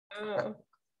Oh.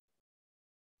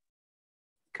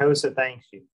 COSA thanks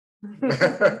you.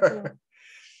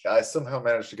 I somehow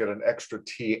managed to get an extra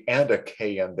T and a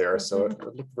K in there, so it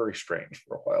looked very strange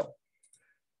for a while.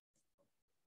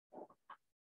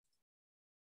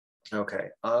 Okay,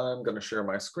 I'm going to share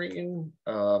my screen.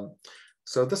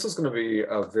 So this is going to be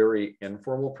a very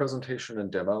informal presentation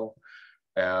and demo,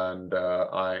 and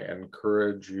I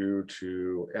encourage you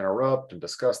to interrupt and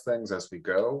discuss things as we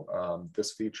go.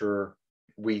 This feature,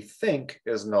 we think,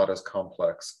 is not as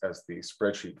complex as the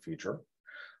spreadsheet feature,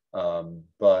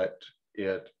 but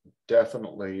it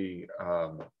definitely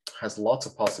has lots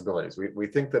of possibilities. We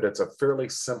think that it's a fairly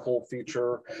simple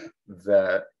feature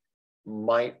that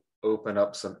might open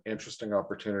up some interesting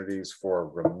opportunities for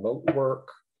remote work,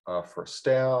 for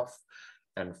staff,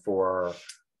 and for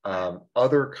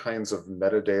other kinds of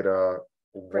metadata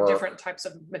work. For different types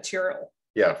of material.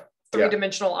 Yeah. Like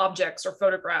three-dimensional objects or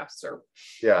photographs or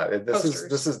this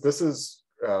posters. is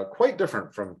quite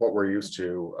different from what we're used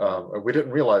to. We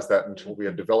didn't realize that until we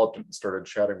had developed it and started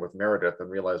chatting with Meredith and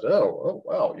realized, oh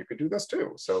wow, you could do this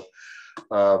too. So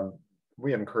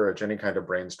we encourage any kind of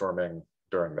brainstorming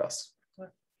during this.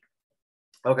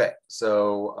 Okay,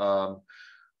 so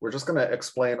we're just going to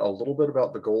explain a little bit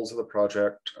about the goals of the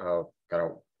project, kind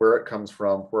of where it comes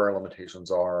from, where our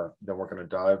limitations are. Then we're going to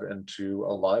dive into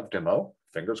a live demo,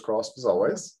 fingers crossed as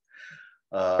always.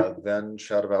 Then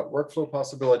chat about workflow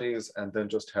possibilities, and then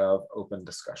just have open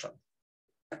discussion.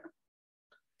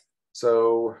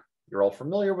 So you're all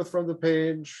familiar with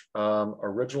FromThePage,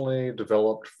 originally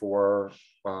developed for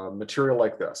material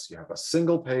like this. You have a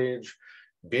single page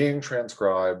being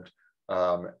transcribed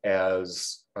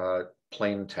as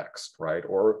plain text, right?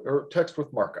 Or text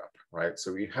with markup, right?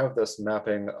 So we have this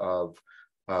mapping of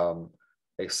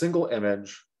a single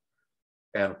image,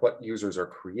 and what users are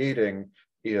creating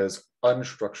is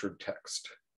unstructured text.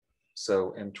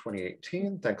 So in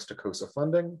 2018, thanks to COSA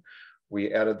funding,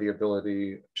 we added the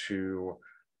ability to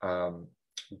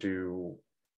do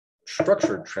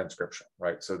structured transcription,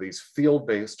 right? So these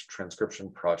field-based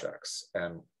transcription projects,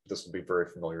 and this will be very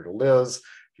familiar to Liz.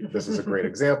 This is a great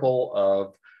example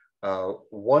of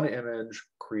one image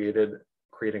creating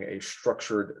a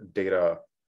structured data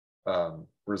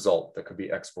result that could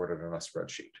be exported in a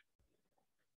spreadsheet.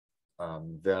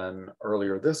 Then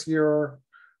earlier this year,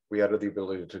 we added the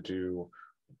ability to do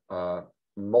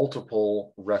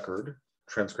multiple record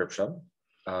transcription.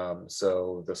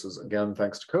 So this is, again,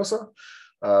 thanks to COSA.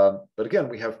 But again,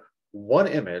 we have one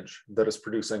image that is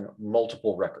producing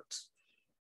multiple records.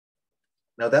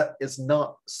 Now, that is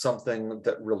not something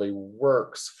that really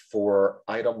works for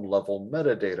item level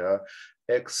metadata,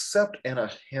 except in a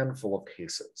handful of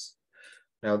cases.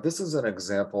 Now, this is an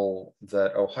example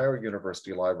that Ohio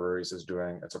University Libraries is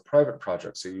doing. It's a private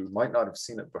project, so you might not have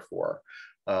seen it before,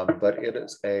 but it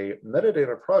is a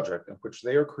metadata project in which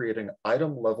they are creating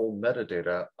item level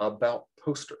metadata about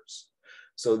posters.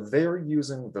 So they're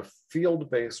using the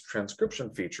field-based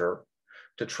transcription feature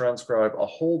to transcribe a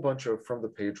whole bunch of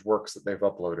FromThePage works that they've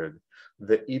uploaded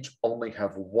that each only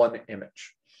have one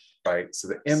image, right? So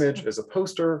the image is a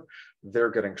poster. They're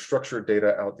getting structured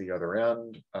data out the other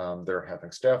end. They're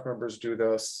having staff members do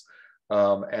this,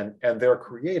 and they're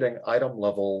creating item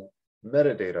level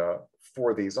metadata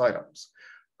for these items.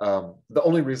 The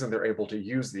only reason they're able to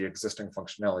use the existing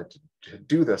functionality to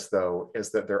do this, though,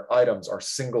 is that their items are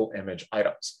single image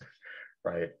items,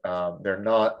 right? They're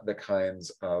not the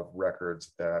kinds of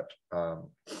records that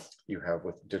you have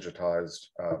with digitized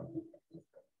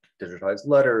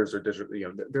letters or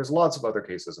digital, there's lots of other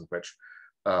cases in which,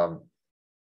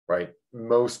 right,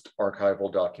 most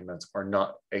archival documents are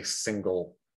not a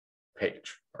single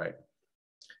page, right?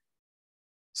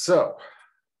 So,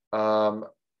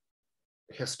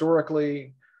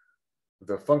 historically,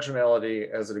 the functionality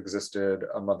as it existed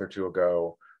a month or two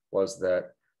ago was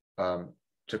that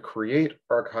to create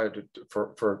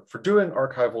for doing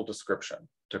archival description,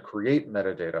 to create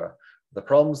metadata, the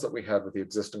problems that we had with the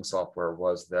existing software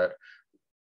was that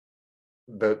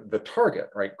the target,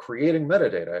 right, creating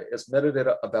metadata is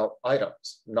metadata about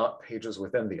items, not pages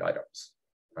within the items,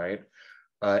 right?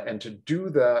 And to do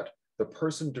that, the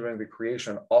person doing the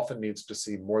creation often needs to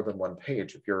see more than one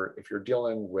page. If you're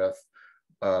dealing with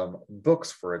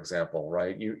books, for example,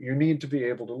 right, you need to be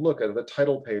able to look at the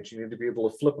title page. You need to be able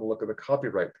to flip and look at the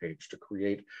copyright page to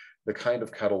create the kind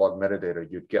of catalog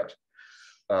metadata you'd get.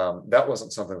 That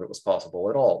wasn't something that was possible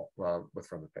at all with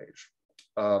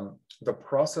FromThePage. The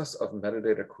process of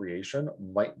metadata creation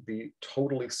might be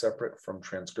totally separate from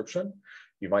transcription.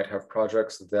 You might have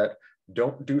projects that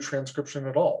don't do transcription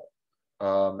at all.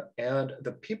 And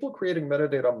the people creating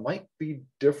metadata might be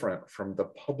different from the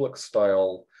public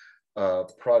style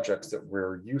projects that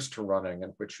we're used to running, in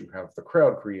which you have the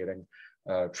crowd creating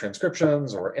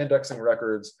transcriptions or indexing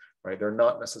records, right? They're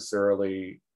not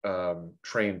necessarily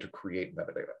trained to create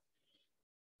metadata.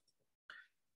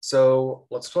 So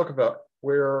let's talk about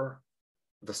where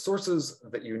the sources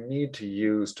that you need to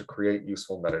use to create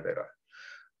useful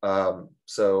metadata.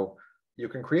 So you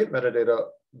can create metadata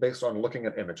based on looking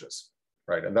at images,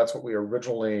 right? And that's what we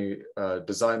originally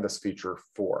designed this feature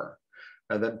for.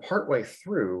 And then partway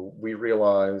through, we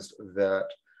realized that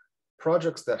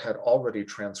projects that had already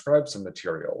transcribed some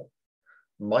material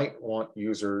might want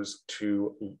users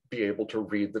to be able to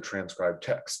read the transcribed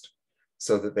text,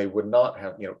 so that they would not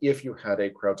have, if you had a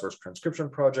crowdsourced transcription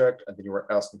project and then you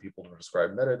were asking people to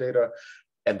describe metadata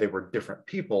and they were different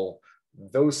people,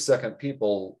 those second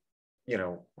people,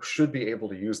 should be able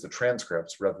to use the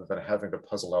transcripts rather than having to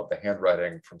puzzle out the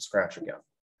handwriting from scratch again.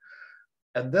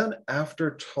 And then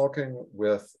after talking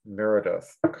with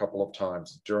Meredith a couple of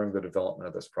times during the development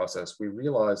of this process, we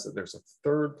realized that there's a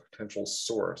third potential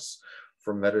source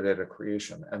for metadata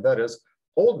creation, and that is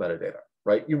old metadata,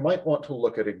 right? You might want to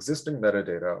look at existing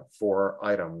metadata for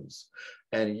items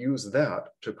and use that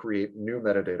to create new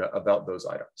metadata about those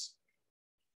items.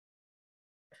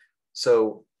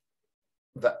 So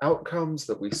the outcomes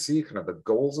that we see, kind of the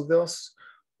goals of this,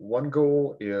 one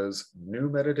goal is new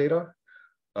metadata,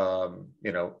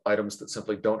 items that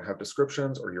simply don't have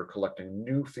descriptions, or you're collecting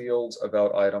new fields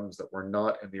about items that were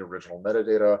not in the original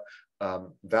metadata.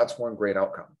 That's one great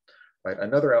outcome, right?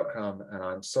 Another outcome, and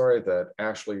I'm sorry that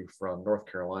Ashley from North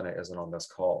Carolina isn't on this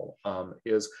call,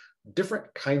 is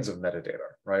different kinds of metadata,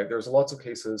 right? There's lots of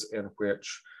cases in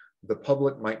which the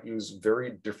public might use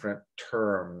very different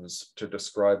terms to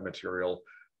describe material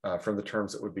from the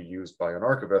terms that would be used by an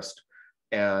archivist.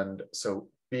 And so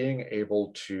being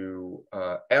able to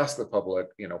ask the public,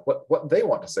 what they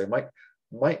want to say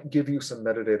might give you some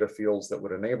metadata fields that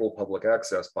would enable public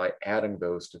access by adding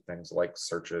those to things like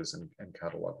searches and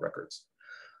catalog records.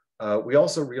 We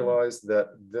also realized that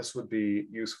this would be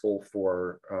useful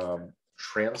for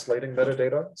translating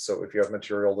metadata. So if you have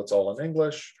material that's all in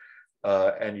English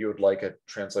and you would like it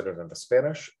translated into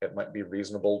Spanish, it might be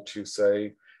reasonable to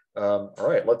say, all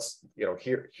right, let's,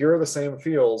 here are the same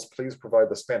fields, please provide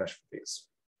the Spanish for these.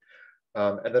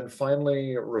 And then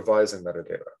finally, revising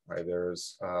metadata, right?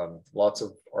 There's lots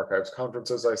of archives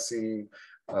conferences I see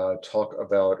talk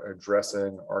about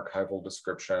addressing archival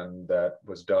description that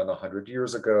was done 100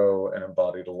 years ago and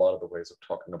embodied a lot of the ways of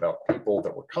talking about people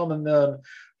that were common then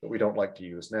that we don't like to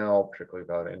use now, particularly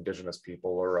about indigenous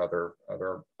people or other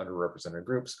underrepresented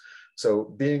groups. So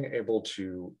being able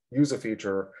to use a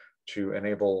feature to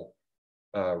enable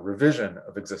revision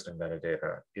of existing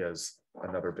metadata is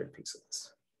another big piece of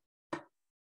this.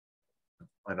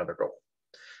 Another goal.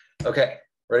 Okay,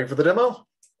 ready for the demo?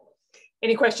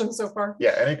 Any questions so far?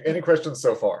 Yeah, any questions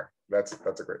so far? That's a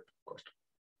great question.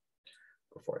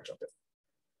 Before I jump in.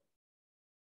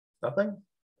 Nothing?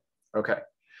 Okay.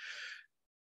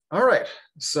 All right,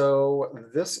 so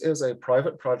this is a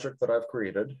private project that I've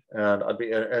created, and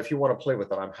if you want to play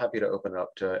with it, I'm happy to open it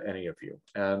up to any of you.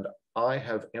 And I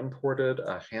have imported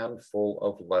a handful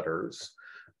of letters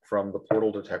from the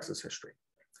portal to Texas history.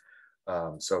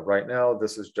 So right now,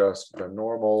 this is just the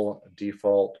normal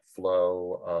default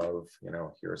flow of,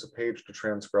 here's a page to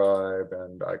transcribe,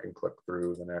 and I can click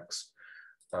through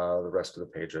the rest of the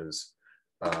pages,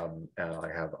 and I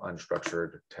have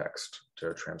unstructured text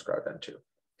to transcribe into.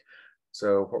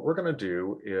 So what we're going to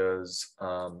do is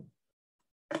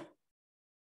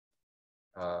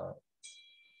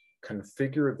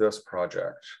configure this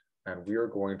project, and we are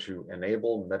going to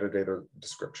enable metadata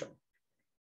description.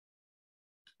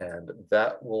 And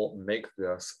that will make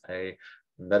this a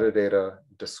metadata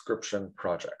description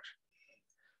project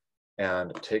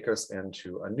and take us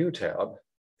into a new tab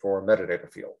for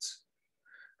metadata fields,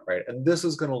 right? And this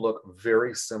is going to look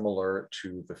very similar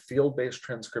to the field-based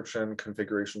transcription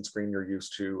configuration screen you're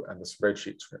used to and the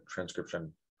spreadsheet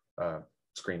transcription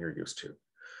screen you're used to.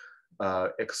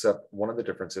 Except one of the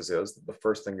differences is that the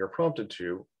first thing you're prompted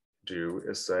to do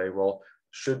is say, well,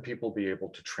 should people be able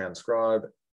to transcribe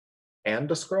and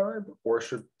describe, or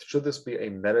should this be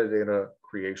a metadata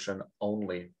creation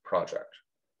only project?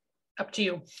 Up to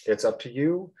you. It's up to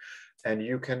you, and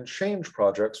you can change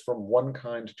projects from one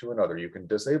kind to another. You can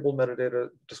disable metadata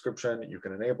description, you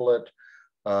can enable it.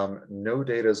 No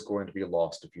data is going to be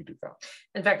lost if you do that.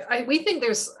 In fact, we think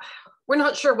we're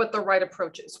not sure what the right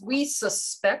approach is. We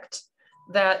suspect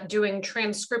that doing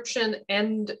transcription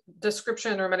and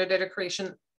description or metadata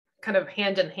creation kind of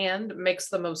hand in hand makes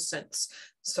the most sense.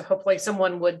 So hopefully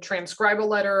someone would transcribe a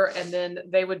letter, and then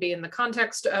they would be in the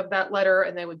context of that letter,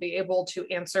 and they would be able to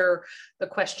answer the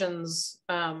questions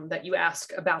that you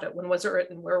ask about it. When was it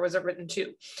written? Where was it written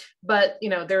to? But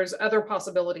there's other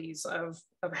possibilities of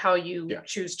how you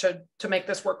choose to make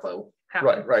this workflow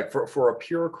happen. Right. For a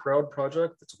pure crowd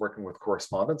project that's working with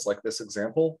correspondence, like this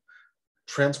example,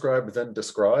 transcribe then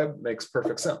describe makes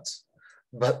perfect sense.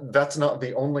 But that's not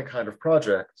the only kind of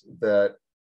project that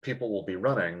people will be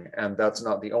running, and that's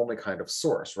not the only kind of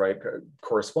source, right?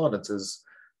 Correspondence is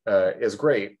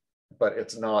great, but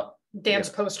it's not dance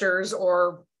posters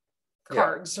or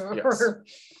cards. Yes.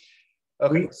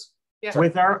 Okay.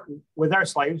 With our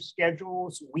slave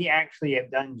schedules, we actually have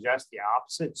done just the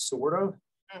opposite, sort of.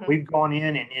 We've gone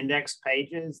in and indexed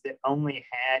pages that only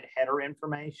had header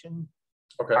information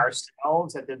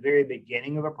ourselves at the very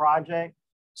beginning of a project.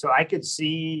 So I could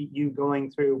see you going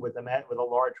through with a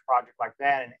large project like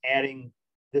that and adding,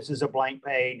 this is a blank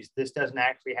page, this doesn't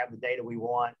actually have the data we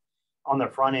want on the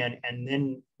front end,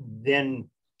 and then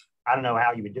I don't know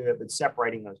how you would do it, but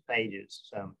separating those pages.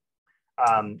 So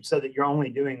so that you're only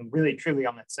doing really truly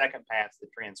on that second pass the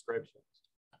transcriptions.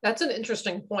 That's an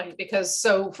interesting point, because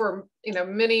so for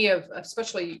many of,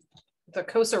 especially the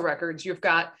COSA records, you've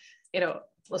got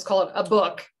let's call it a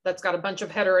book that's got a bunch of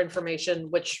header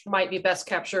information, which might be best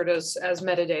captured as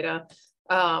metadata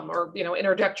or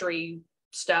introductory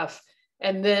stuff,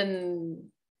 and then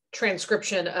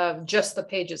transcription of just the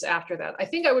pages after that. I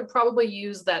think I would probably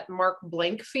use that mark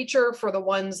blank feature for the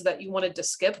ones that you wanted to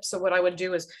skip. So what I would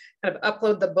do is kind of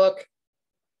upload the book,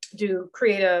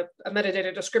 create a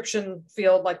metadata description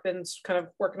field like Ben's kind of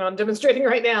working on demonstrating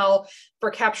right now for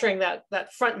capturing that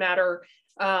front matter.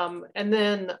 And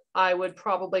then I would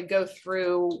probably go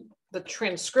through the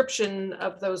transcription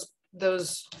of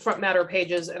those front matter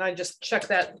pages, and I just check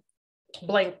that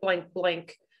blank,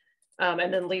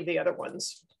 and then leave the other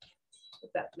ones,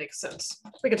 if that makes sense.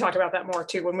 We can talk about that more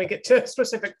too when we get to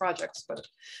specific projects, but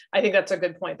I think that's a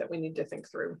good point that we need to think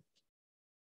through.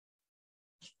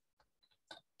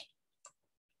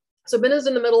 So Ben is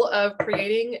in the middle of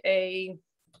creating a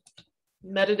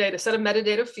set of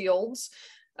metadata fields.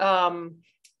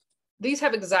 These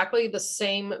have exactly the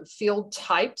same field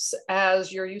types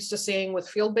as you're used to seeing with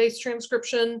field-based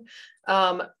transcription,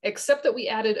 except that we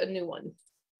added a new one,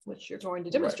 which you're going to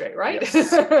demonstrate, right?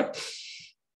 Yes.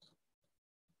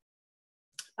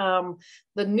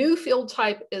 The new field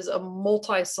type is a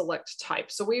multi-select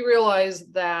type. So we realize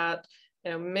that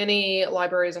many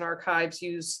libraries and archives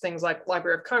use things like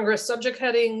Library of Congress subject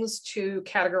headings to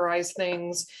categorize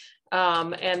things.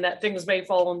 And that things may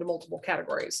fall into multiple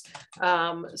categories.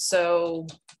 So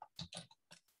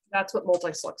that's what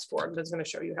multi-select's for. I'm just going to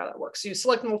show you how that works. So you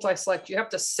select multi-select, you have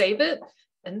to save it,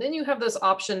 and then you have this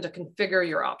option to configure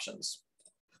your options.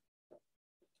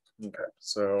 Okay,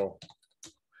 so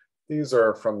these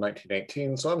are from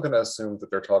 1918, so I'm going to assume that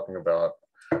they're talking about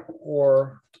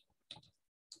or.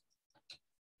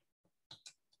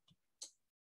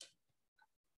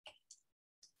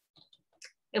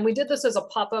 And we did this as a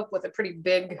pop-up with a pretty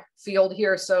big field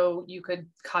here, so you could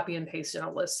copy and paste in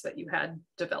a list that you had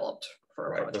developed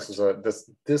for a project.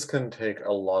 This can take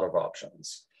a lot of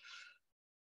options.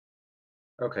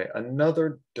 Okay,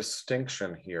 another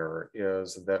distinction here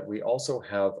is that we also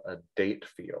have a date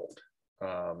field.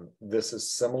 This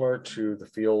is similar to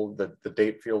the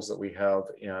date fields that we have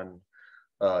in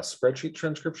spreadsheet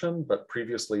transcription, but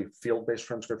previously field-based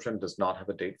transcription does not have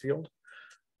a date field.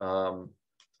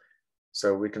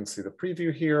 So we can see the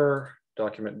preview here.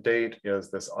 Document date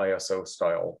is this ISO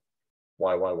style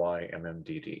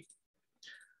YYYMMDD.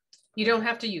 You don't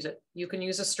have to use it. You can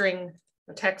use a string,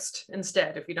 a text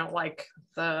instead if you don't like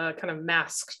the kind of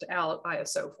masked out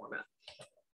ISO format.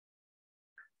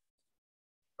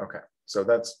 Okay, so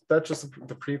that's just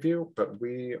the preview, but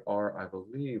we are, I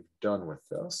believe, done with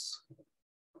this.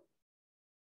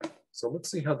 So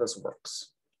let's see how this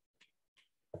works.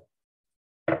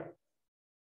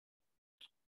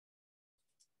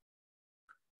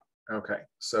 Okay,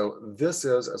 so this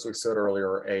is, as we said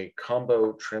earlier, a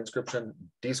combo transcription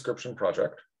description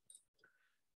project.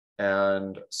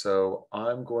 And so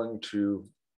I'm going to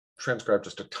transcribe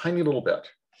just a tiny little bit.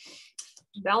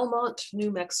 Belmont,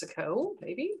 New Mexico,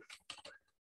 maybe.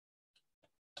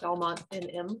 Belmont,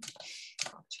 NM,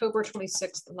 October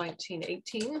 26th,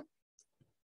 1918.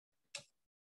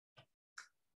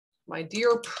 My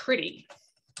dear pretty,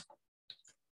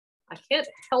 I can't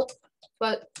help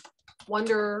but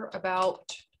wonder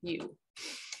about you.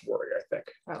 Worry, I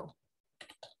think. Oh.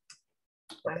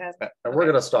 Okay. And we're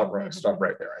going to stop right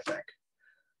there, I think.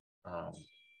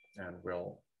 And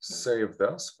we'll save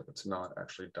this, but it's not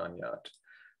actually done yet.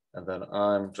 And then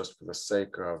I'm, just for the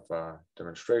sake of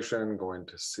demonstration, going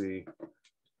to see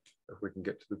if we can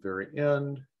get to the very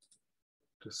end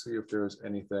to see if there's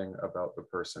anything about the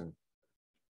person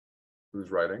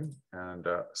who's writing. And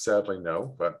sadly,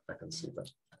 no, but I can see them.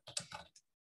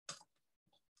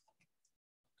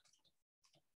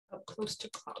 Up close to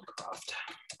Cloudcroft.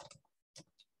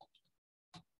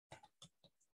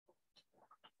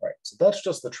 Right, so that's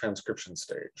just the transcription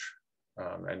stage.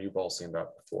 And you've all seen that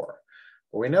before.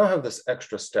 But we now have this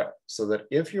extra step so that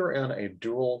if you're in a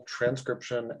dual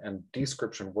transcription and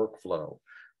description workflow,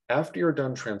 after you're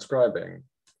done transcribing,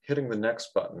 hitting the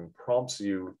next button prompts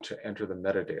you to enter the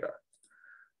metadata.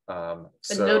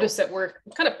 And notice that we're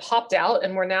kind of popped out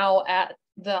and we're now at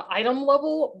the item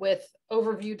level with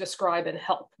overview, describe, and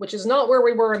help, which is not where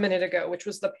we were a minute ago, which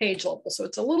was the page level. So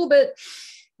it's a little bit,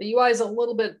 the UI is a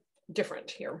little bit different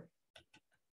here.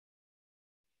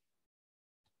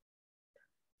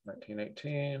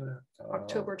 1918.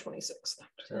 October 26th.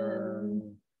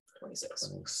 26.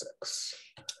 26.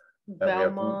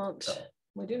 Belmont.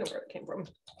 We do know where it came from.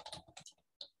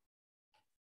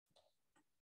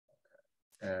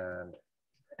 And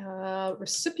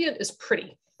recipient is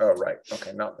pretty. Oh, right.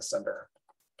 Okay, not the sender.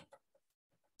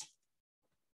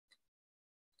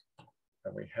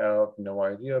 And we have no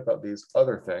idea about these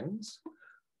other things,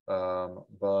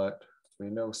 but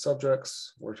we know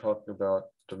subjects. We're talking about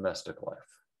domestic life.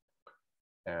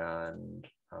 And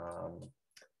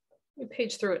we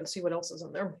page through it and see what else is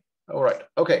in there. All right.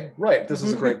 Okay, right. This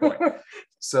is a great point.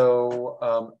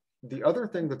 So the other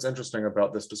thing that's interesting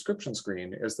about this description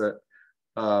screen is that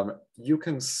you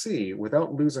can see,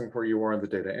 without losing where you are in the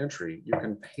data entry, you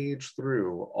can page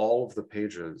through all of the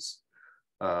pages.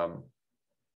 Well,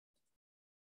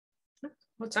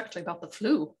 it's actually about the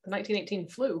flu, the 1918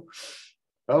 flu.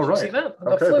 Oh, right. See that?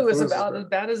 The flu is about as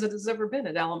bad as it has ever been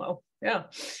at Alamo. Yeah.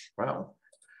 Wow.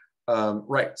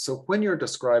 Right. So when you're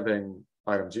describing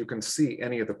items, you can see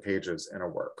any of the pages in a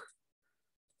work.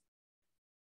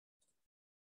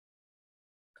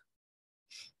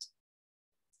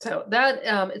 So that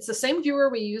it's the same viewer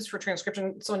we use for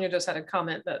transcription. Sonia just had a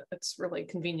comment that it's really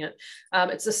convenient.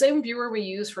 It's the same viewer we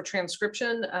use for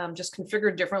transcription, just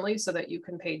configured differently so that you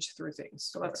can page through things.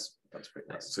 So that's pretty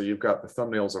nice. So you've got the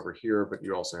thumbnails over here, but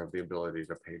you also have the ability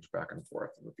to page back and forth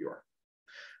in the viewer.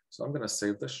 So I'm going to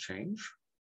save this change.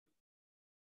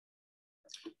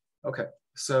 Okay,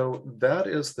 so that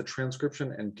is the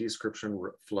transcription and description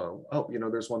flow. Oh, you know,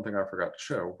 there's one thing I forgot to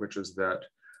show, which is that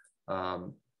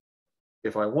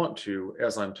if I want to,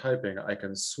 as I'm typing, I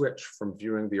can switch from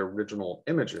viewing the original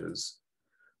images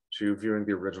to viewing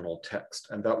the original text.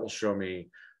 And that will show me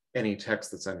any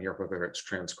text that's in here, whether it's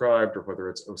transcribed or whether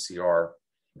it's OCR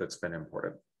that's been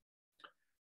imported.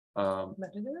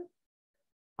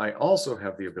 I also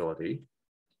have the ability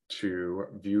to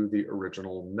view the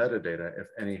original metadata if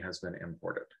any has been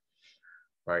imported,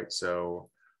 right? So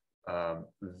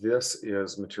this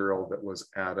is material that was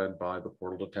added by the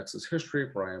Portal to Texas History,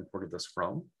 where I imported this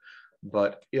from.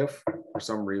 But if for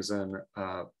some reason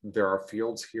there are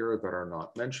fields here that are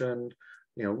not mentioned,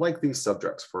 you know, like these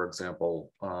subjects, for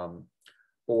example,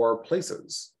 or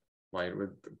places, right,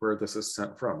 where this is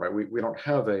sent from, right? We don't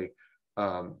have a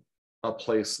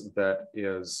place that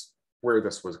is where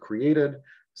this was created.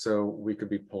 So we could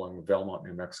be pulling Belmont,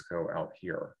 New Mexico out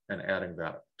here and adding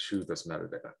that to this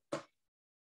metadata.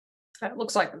 It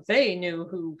looks like they knew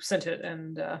who sent it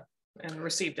and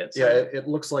received it. So yeah, it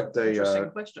looks like they.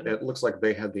 Question. It looks like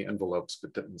they had the envelopes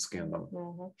but didn't scan them.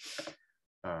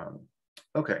 Mm-hmm.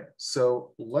 Okay,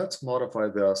 so let's modify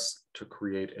this to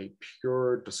create a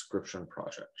pure description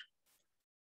project.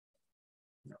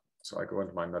 So I go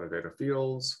into my metadata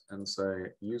fields and say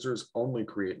users only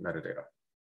create metadata,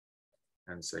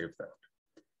 and save that.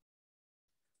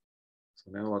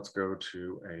 So now let's go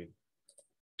to a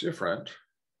different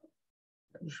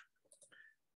page.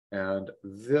 And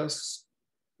this,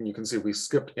 you can see we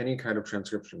skipped any kind of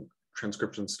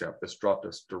transcription step. This dropped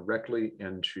us directly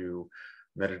into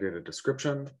metadata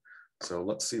description. So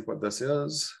let's see what this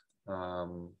is.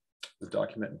 The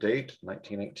document date,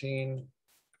 1918,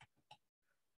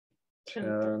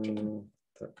 10,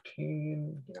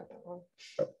 13. Oh.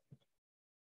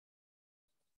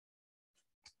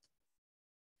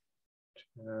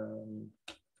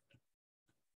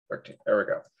 13, there we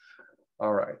go.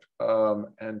 All right,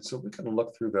 and so we can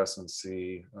look through this and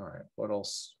see, all right, what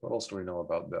else do we know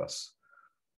about this?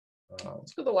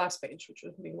 Let's go to the last page, which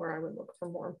would be where I would look for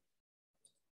more.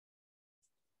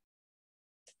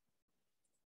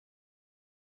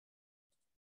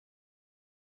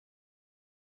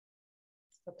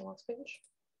 Is that the last page?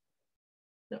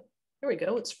 No. Here we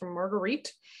go. It's from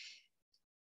Marguerite,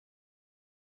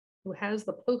 who has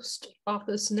the post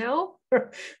office now. I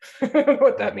don't know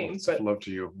what that means. But love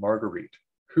to you, Marguerite.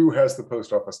 Who has the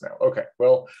post office now? Okay,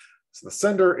 well, so the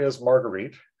sender is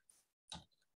Marguerite.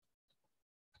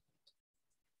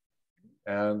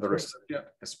 And the recipient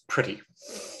is Pretty.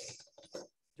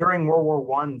 During World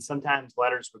War I, sometimes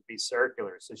letters would be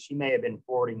circular. So she may have been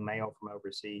forwarding mail from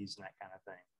overseas and that kind of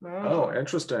thing. Oh,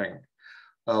 interesting.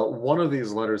 One of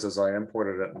these letters, as I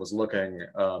imported it and was looking,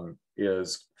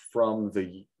 is from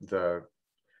the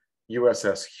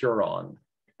USS Huron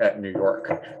at New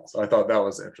York. So I thought that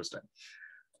was interesting.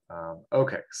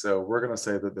 Okay, so we're going to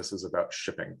say that this is about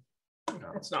shipping.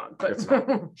 It's not, but it's not.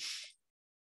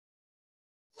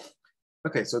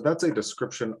 Okay, so that's a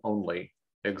description only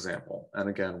example. And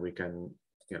again, we can,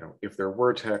 if there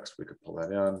were text, we could pull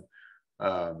that in,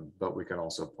 but we can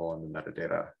also pull in the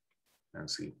metadata and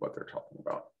see what they're talking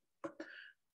about.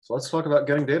 So let's talk about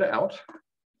getting data out.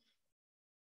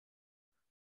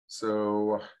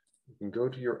 So you can go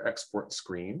to your export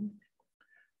screen.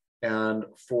 And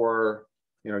for,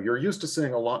 you're used to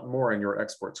seeing a lot more in your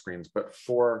export screens, but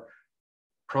for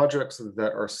projects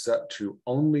that are set to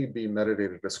only be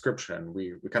metadata description,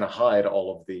 we kind of hide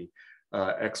all of the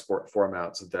export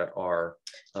formats that are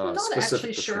I'm not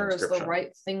actually sure is the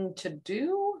right thing to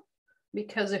do,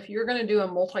 because if you're going to do a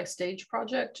multi-stage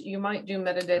project, you might do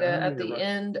metadata at the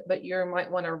end, but you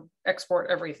might want to export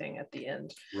everything at the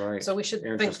end. Right. So we should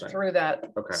think through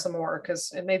that some more,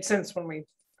 because it made sense when we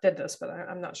did this, but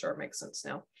I'm not sure it makes sense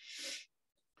now.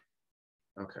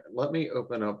 Okay, let me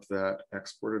open up that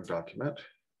exported document.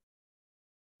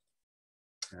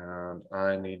 And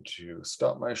I need to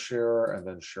stop my share and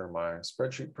then share my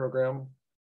spreadsheet program.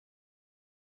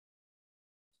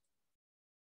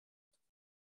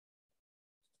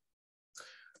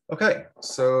 Okay,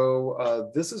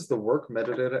 so this is the work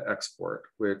metadata export,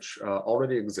 which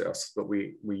already exists, but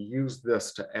we use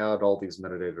this to add all these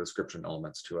metadata description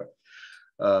elements to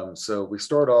it. So we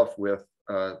start off with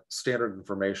standard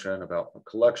information about what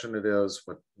collection it is,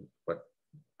 what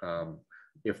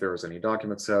if there was any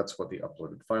document sets, what the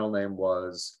uploaded file name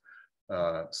was,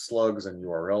 slugs and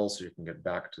URLs, so you can get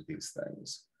back to these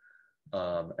things.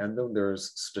 And then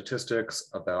there's statistics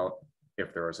about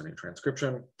if there was any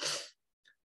transcription.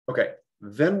 Okay,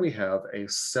 then we have a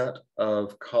set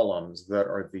of columns that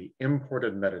are the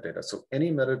imported metadata. So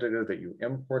any metadata that you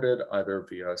imported either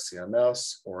via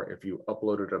CMS or if you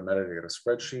uploaded a metadata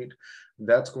spreadsheet,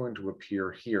 that's going to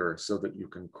appear here so that you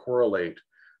can correlate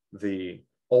the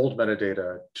old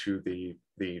metadata to the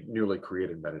newly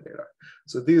created metadata.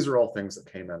 So these are all things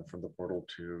that came in from the portal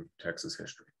to Texas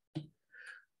history.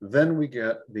 Then we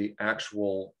get the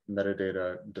actual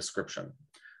metadata description.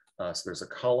 So there's a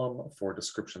column for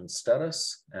description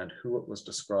status and who it was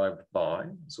described by.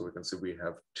 So we can see we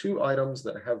have 2 items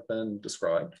that have been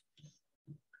described.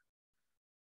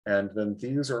 And then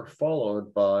these are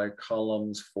followed by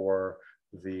columns for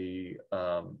the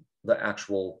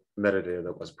actual metadata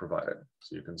that was provided.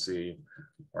 So you can see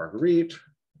Marguerite,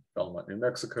 Belmont, New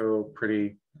Mexico,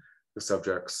 Pretty, the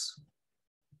subjects.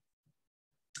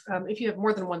 If you have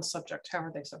more than one subject, how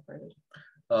are they separated?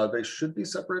 They should be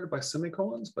separated by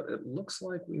semicolons, but it looks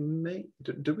like we may,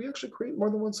 did we actually create more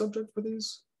than one subject for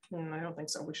these? I don't think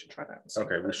so. We should try that.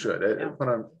 Okay, we should.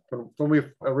 When we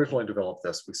originally developed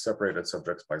this, we separated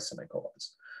subjects by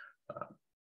semicolons.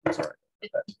 Sorry,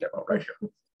 that demo right here.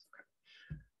 Okay.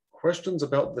 Questions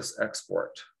about this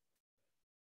export?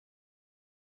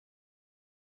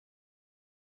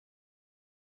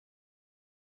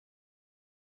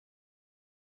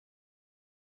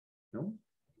 No?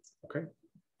 Okay.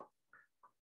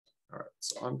 All right,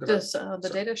 so I'm gonna— Does the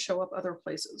data show up other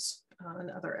places in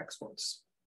other exports?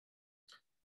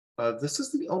 This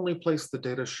is the only place the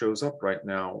data shows up right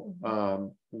now.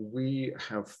 We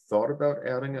have thought about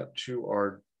adding it to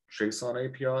our JSON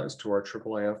APIs, to our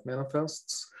IIIF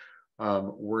manifests.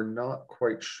 We're not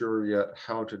quite sure yet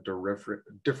how to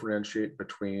differentiate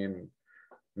between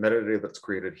metadata that's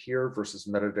created here versus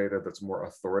metadata that's more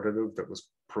authoritative that was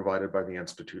provided by the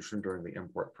institution during the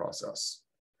import process.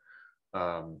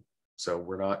 So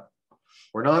we're not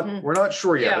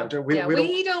sure yet. Yeah,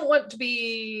 we don't want to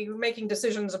be making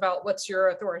decisions about what's your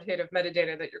authoritative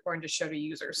metadata that you're going to show to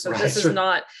users. So this is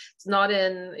not, it's not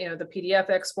in the PDF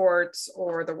exports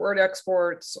or the Word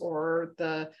exports or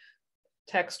the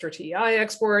text or TI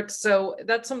exports. So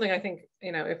that's something I think,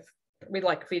 if we'd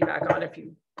like feedback on, if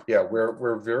you. Yeah,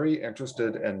 we're very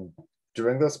interested in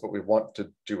doing this, but we want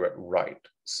to do it right.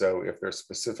 So if there's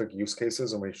specific use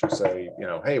cases and we should say,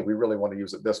 hey, we really want to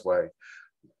use it this way,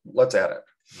 let's add it,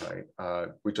 right?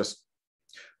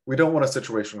 we don't want a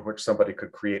situation in which somebody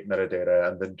could create metadata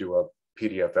and then do a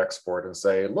PDF export and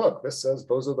say, look, this says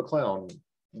Bozo the Clown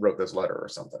wrote this letter or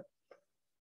something.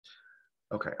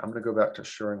 Okay, I'm going to go back to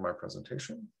sharing my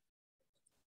presentation.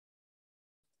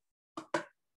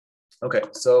 Okay,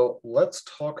 so let's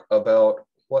talk about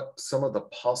what some of the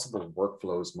possible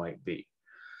workflows might be.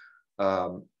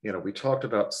 We talked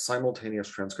about simultaneous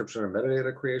transcription and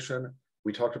metadata creation.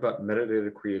 We talked about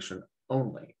metadata creation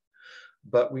only,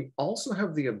 but we also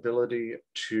have the ability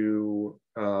to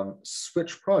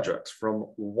switch projects from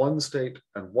one state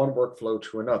and one workflow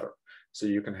to another. So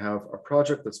you can have a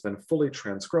project that's been fully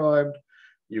transcribed.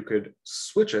 You could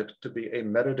switch it to be a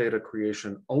metadata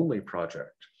creation only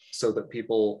project so that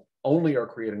people only are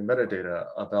creating metadata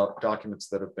about documents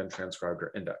that have been transcribed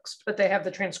or indexed. But they have the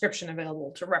transcription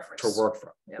available to reference. To work from,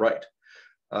 yeah. Right.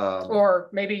 Or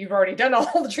maybe you've already done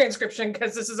all the transcription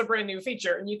because this is a brand new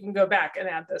feature and you can go back and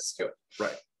add this to it.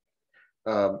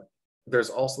 Right. There's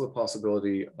also the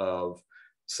possibility of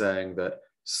saying that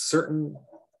certain,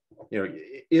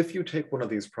 if you take one of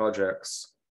these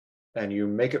projects and you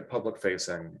make it public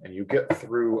facing and you get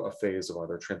through a phase of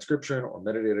either transcription or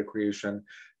metadata creation,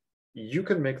 you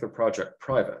can make the project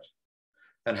private.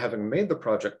 And having made the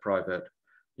project private,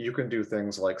 you can do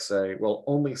things like say, well,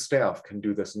 only staff can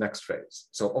do this next phase.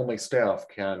 So only staff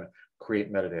can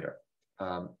create metadata.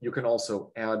 You can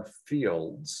also add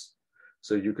fields.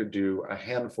 So you could do a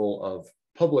handful of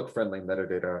public-friendly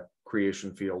metadata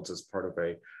creation fields as part of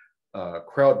a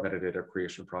crowd metadata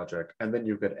creation project. And then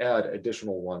you could add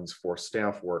additional ones for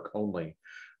staff work only,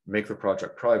 make the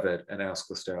project private and ask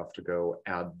the staff to go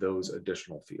add those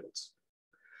additional fields.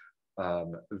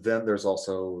 Then there's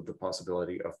also the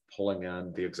possibility of pulling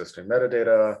in the existing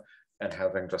metadata and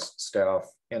having just staff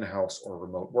in-house or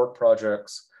remote work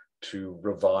projects to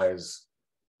revise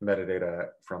metadata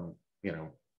from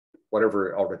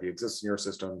whatever already exists in your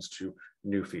systems to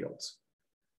new fields.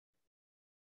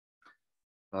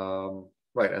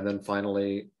 Right, and then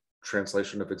finally,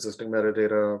 translation of existing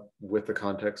metadata with the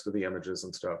context of the images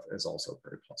and stuff is also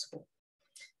very possible.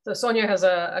 So Sonia has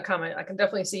a comment. I can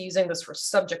definitely see using this for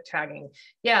subject tagging.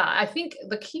 Yeah, I think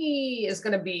the key is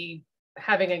going to be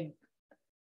having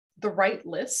the right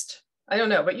list. I don't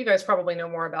know, but you guys probably know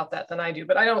more about that than I do.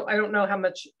 But I don't know how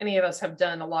much any of us have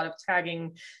done a lot of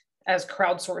tagging as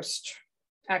crowdsourced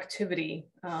activity.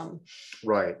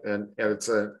 Right, and it's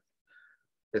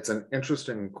an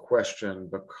interesting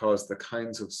question because the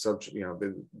kinds of subject,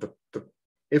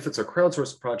 if it's a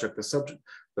crowdsourced project,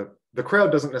 the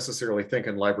crowd doesn't necessarily think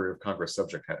in Library of Congress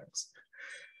subject headings.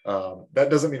 That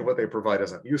doesn't mean what they provide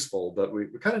isn't useful, but we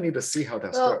kind of need to see how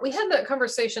that's Well, we had that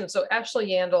conversation. So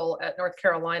Ashley Yandel at North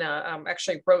Carolina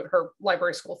actually wrote her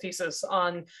library school thesis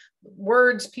on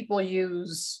words people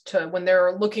use when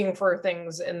they're looking for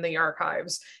things in the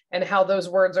archives and how those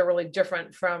words are really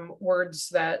different from words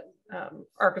that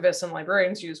archivists and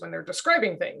librarians use when they're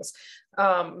describing things.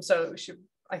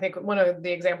 I think one of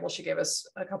the examples she gave us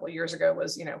a couple of years ago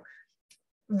was,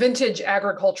 vintage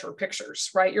agriculture pictures,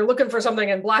 right? You're looking for something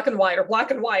in black and white or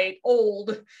black and white,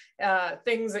 old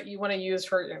things that you want to use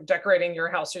for decorating your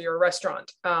house or your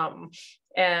restaurant.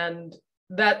 And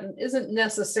that isn't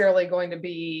necessarily going to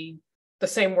be the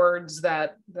same words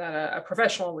that a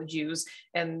professional would use.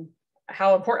 And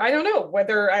how important, I don't know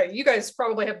whether you guys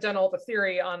probably have done all the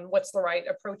theory on what's the right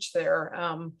approach there.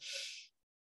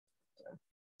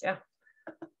 Yeah.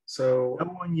 So no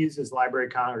one uses Library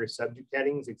of Congress subject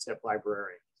headings except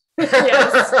librarians.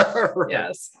 Yes. Right.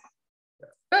 Yes.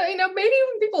 But maybe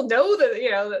when people know that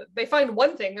that they find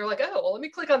one thing, they're like, oh, well, let me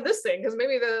click on this thing because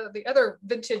maybe the other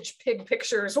vintage pig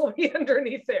pictures will be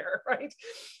underneath there, right?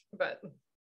 But yeah.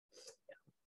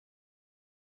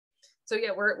 So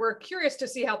yeah, we're curious to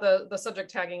see how the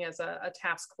subject tagging as a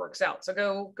task works out. So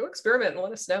go experiment and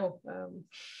let us know.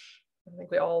 I think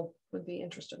we all would be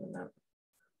interested in that.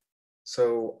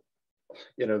 So,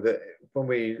 when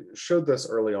we showed this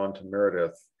early on to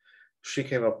Meredith, she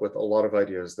came up with a lot of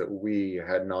ideas that we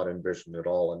had not envisioned at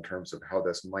all in terms of how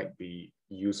this might be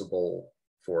usable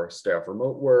for staff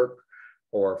remote work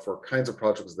or for kinds of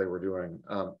projects they were doing.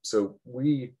 So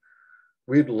we'd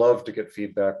love to get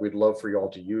feedback. We'd love for you all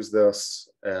to use this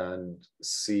and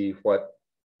see what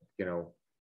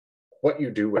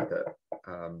you do with it,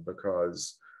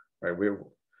 because right,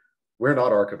 we're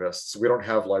not archivists. We don't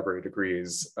have library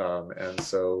degrees. And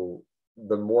so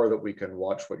the more that we can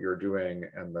watch what you're doing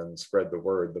and then spread the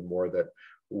word, the more that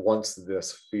once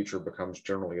this feature becomes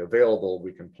generally available,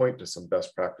 we can point to some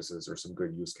best practices or some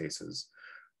good use cases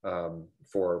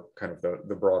for kind of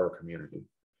the broader community.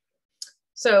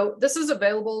 So this is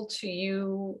available to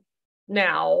you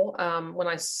now, when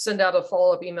I send out a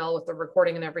follow-up email with the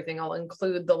recording and everything, I'll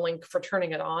include the link for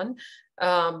turning it on.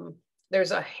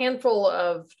 There's a handful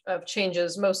of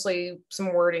changes, mostly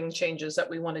some wording changes that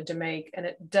we wanted to make, and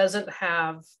it doesn't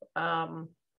have the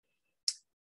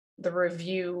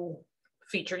review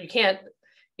feature. You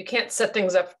can't set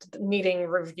things up needing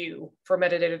review for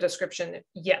metadata description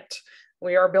yet.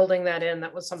 We are building that in.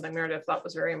 That was something Meredith thought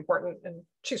was very important, and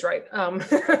she's right.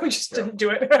 We just didn't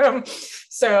do it.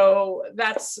 So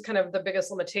that's kind of the biggest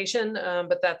limitation,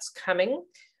 but that's coming.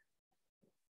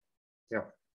 Yeah.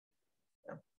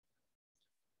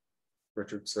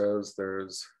 Richard says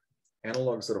there's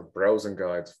analog set of browsing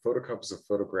guides, photocopies of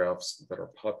photographs that are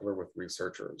popular with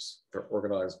researchers. They're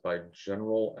organized by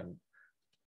general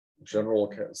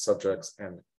subjects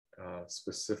and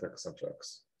specific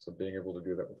subjects. So being able to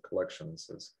do that with collections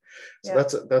is, so yeah.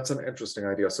 That's an interesting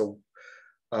idea. So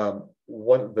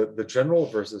the general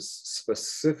versus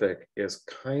specific is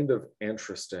kind of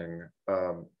interesting.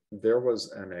 There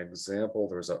was an example,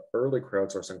 there's an early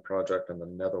crowdsourcing project in the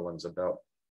Netherlands about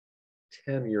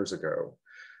 10 years ago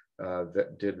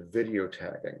that did video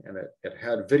tagging, and it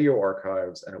had video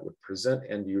archives, and it would present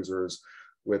end users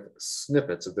with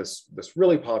snippets of this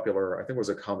really popular, I think it was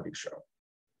a comedy show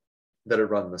that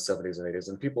had run in the 70s and 80s,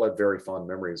 and people had very fond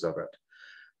memories of it.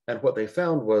 And what they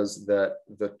found was that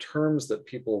the terms that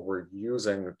people were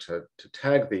using to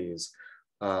tag these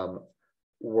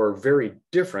were very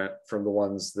different from the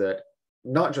ones that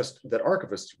not just that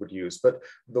archivists would use, but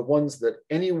the ones that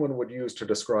anyone would use to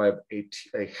describe a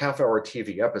half-hour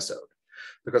TV episode,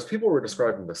 because people were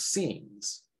describing the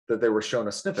scenes that they were shown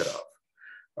a snippet of.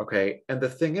 Okay, and the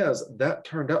thing is, that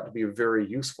turned out to be very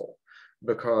useful,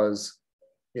 because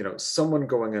someone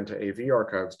going into AV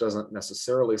archives doesn't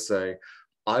necessarily say,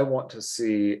 I want to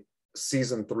see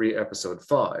season 3, episode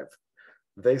 5.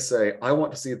 They say, I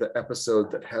want to see the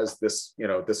episode that has this,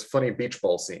 this funny beach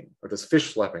ball scene or this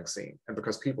fish slapping scene. And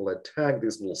because people had tagged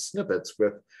these little snippets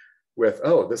with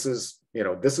oh, this is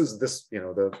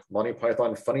the Monty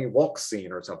Python funny walk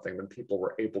scene or something, then people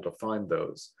were able to find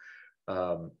those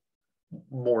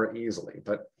more easily.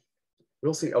 But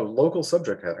we'll see. Oh, local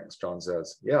subject headings, John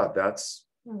says. Yeah, that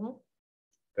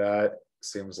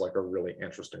seems like a really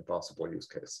interesting possible use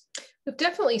case. We've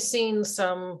definitely seen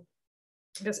some,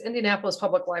 because Indianapolis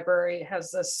Public Library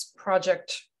has this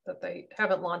project that they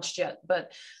haven't launched yet,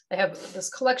 but they have this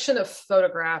collection of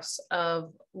photographs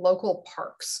of local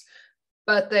parks,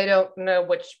 but they don't know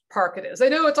which park it is. They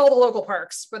know it's all the local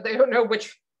parks, but they don't know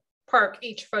which park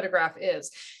each photograph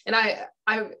is. And I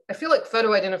feel like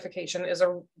photo identification is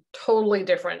a totally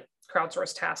different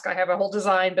crowdsourced task. I have a whole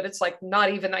design, but it's like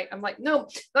not even, I'm like, no,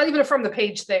 not even a from the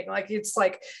page thing. Like, it's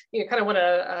like, you kind of want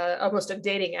almost a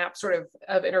dating app sort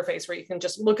of interface where you can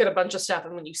just look at a bunch of stuff,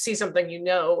 and when you see something,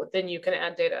 then you can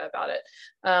add data about it.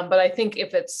 But I think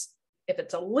if it's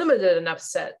a limited enough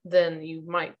set, then you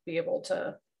might be able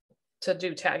to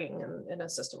do tagging in a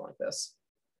system like this.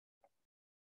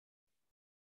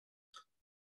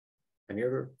 Any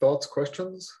other thoughts,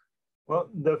 questions? Well,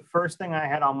 the first thing I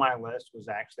had on my list was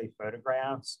actually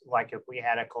photographs. Like if we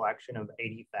had a collection of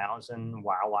 80,000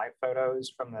 wildlife photos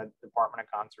from the Department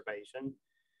of Conservation,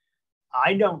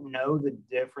 I don't know the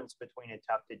difference between a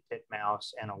tufted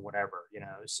titmouse and a whatever,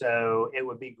 so it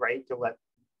would be great to let,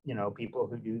 people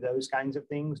who do those kinds of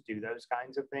things do those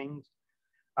kinds of things.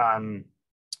 And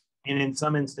in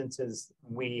some instances,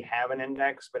 we have an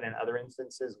index, but in other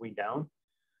instances, we don't.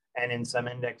 And in some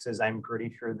indexes, I'm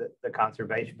pretty sure that the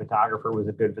conservation photographer was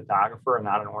a good photographer and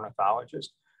not an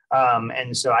ornithologist.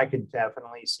 And so I could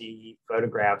definitely see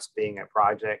photographs being a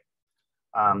project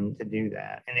to do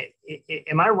that. And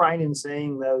am I right in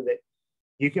saying, though, that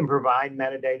you can provide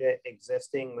metadata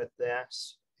existing with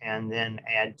this and then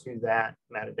add to that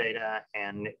metadata,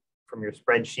 and from your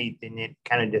spreadsheet, then it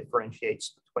kind of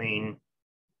differentiates between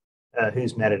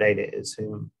whose metadata is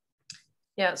whom?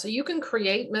 Yeah, so you can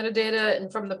create metadata,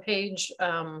 and from the page,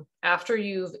 after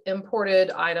you've imported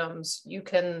items, we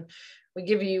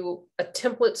give you a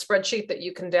template spreadsheet that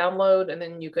you can download, and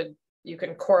then you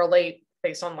can correlate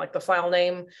based on like the file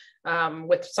name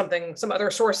with some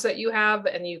other source that you have,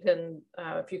 and you can,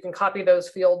 if you can copy those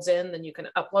fields in, then you can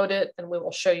upload it, and we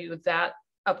will show you that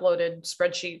uploaded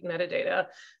spreadsheet metadata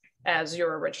as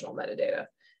your original metadata.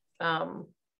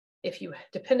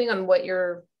 Depending on what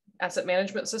your asset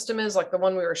management system is, like the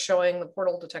one we were showing, the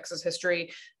Portal to Texas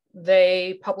History,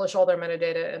 they publish all their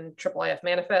metadata in IIIF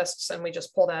manifests, and we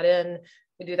just pull that in.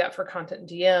 We do that for Content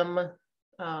DM.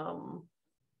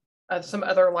 Some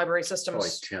other library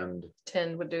systems, like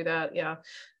Tend would do that, yeah.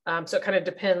 So it kind of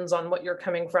depends on what you're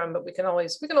coming from, but we can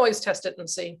always test it and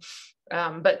see.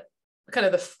 But kind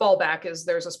of the fallback is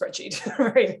there's a spreadsheet,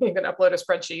 right? You can upload a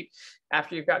spreadsheet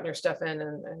after you've gotten your stuff in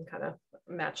and kind of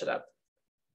match it up.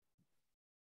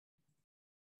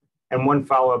 And one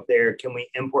follow-up there, can we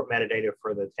import metadata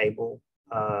for the table,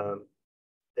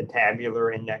 the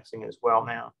tabular indexing as well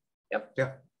now? Yep.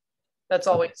 Yeah. That's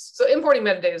always, so importing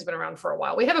metadata has been around for a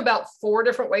while. We have about 4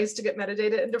 different ways to get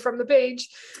metadata into from the page.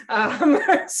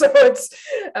 So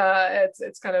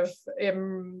it's kind of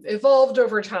evolved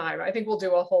over time. I think we'll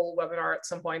do a whole webinar at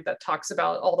some point that talks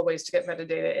about all the ways to get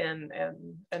metadata in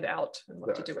and out and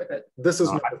what to do with it. This is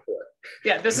number 4.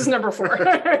 Yeah, this is number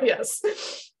 4. Yes.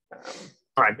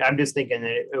 All right, I'm just thinking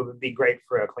that it would be great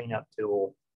for a cleanup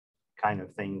tool kind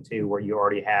of thing too, where you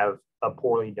already have a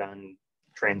poorly done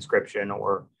transcription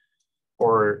or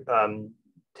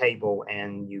table,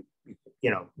 and you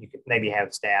could maybe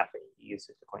have staff use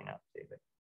it to clean up too. But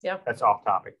yeah, that's off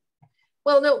topic.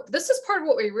 Well, no, this is part of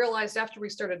what we realized after we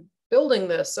started building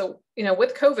this. So,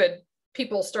 with COVID,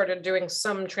 people started doing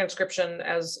some transcription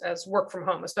as work from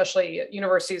home, especially at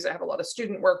universities that have a lot of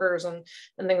student workers and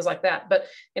things like that. But,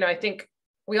 I think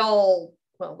we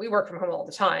work from home all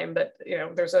the time, but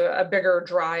there's a bigger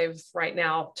drive right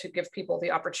now to give people the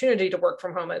opportunity to work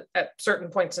from home at certain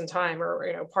points in time,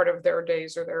 or part of their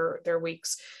days or their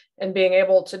weeks, and being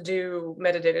able to do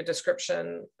metadata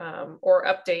description or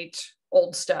update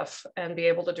old stuff and be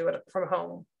able to do it from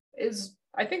home is,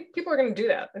 I think people are going to do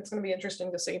that. It's going to be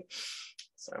interesting to see.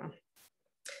 So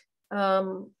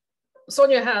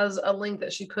Sonia has a link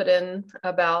that she put in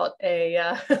about an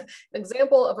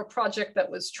example of a project that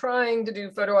was trying to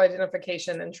do photo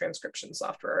identification and transcription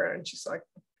software. And she's like,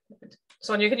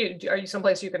 Sonia, are you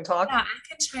someplace you can talk? Yeah, I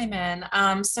can chime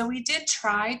in. So we did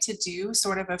try to do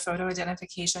sort of a photo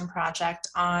identification project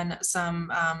on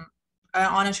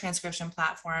on a transcription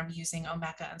platform using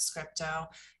Omeka and Scripto.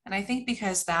 And I think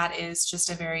because that is just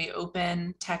a very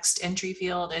open text entry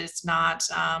field, it's not,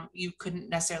 you couldn't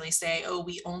necessarily say, oh,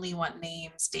 we only want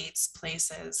names, dates,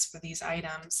 places for these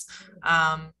items.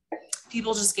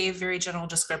 People just gave very general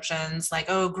descriptions like,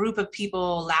 oh, group of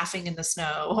people laughing in the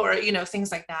snow, or,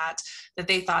 things like that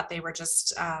they thought they were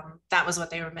just, that was what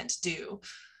they were meant to do.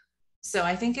 So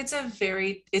I think it's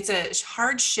a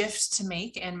hard shift to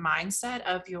make in mindset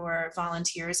of your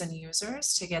volunteers and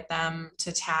users to get them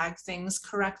to tag things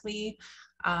correctly.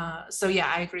 So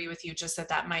yeah, I agree with you, just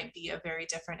that might be a very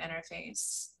different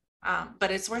interface.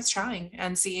 But it's worth trying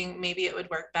and seeing, maybe it would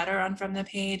work better on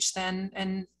FromThePage than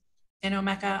in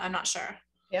Omeka. I'm not sure.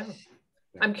 Yeah.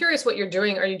 I'm curious what you're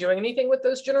doing. Are you doing anything with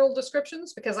those general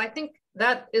descriptions? Because I think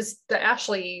that is the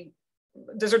Ashley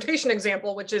dissertation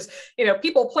example, which is,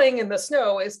 people playing in the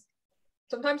snow, is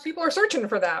sometimes people are searching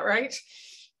for that, right?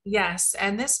 Yes,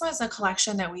 and this was a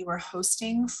collection that we were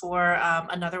hosting for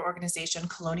another organization,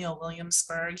 Colonial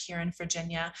Williamsburg, here in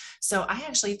Virginia. So I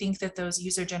actually think that those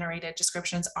user-generated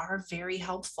descriptions are very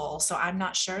helpful. So I'm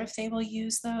not sure if they will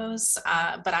use those,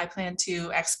 but I plan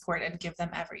to export and give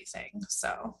them everything.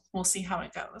 So we'll see how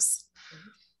it goes.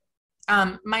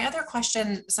 My other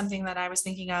question, something that I was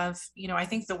thinking of, I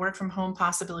think the work from home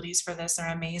possibilities for this are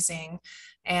amazing.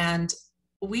 And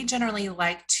we generally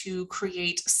like to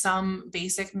create some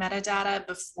basic metadata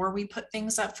before we put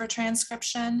things up for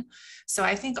transcription. So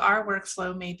I think our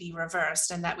workflow may be reversed,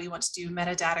 in that we want to do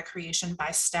metadata creation by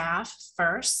staff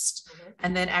first,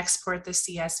 and then export the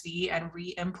CSV and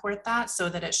re-import that so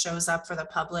that it shows up for the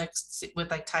public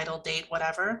with like title, date,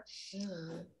 whatever.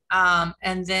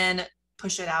 And then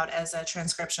push it out as a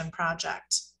transcription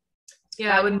project.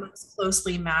 Yeah, that would most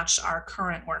closely match our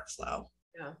current workflow.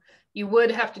 Yeah, you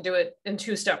would have to do it in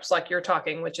 2 steps, like you're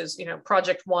talking, which is,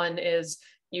 project 1 is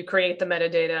you create the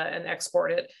metadata and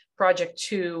export it. Project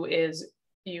 2 is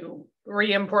you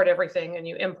re-import everything and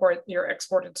you import your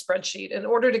exported spreadsheet in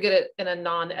order to get it in a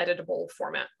non-editable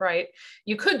format, right?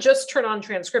 You could just turn on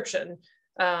transcription.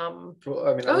 Well,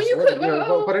 I mean, you could.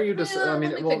 What are you just? I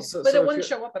mean, but it wouldn't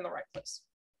show up in the right place.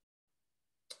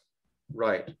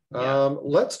 Right. Yeah.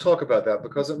 Let's talk about that,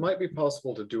 because it might be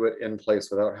possible to do it in place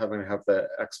without having to have the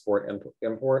export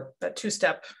import. That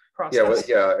 2-step process.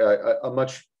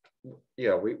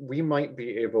 We might be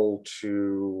able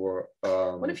to.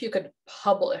 What if you could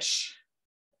publish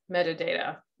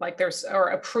metadata, like or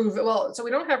approve? Well, so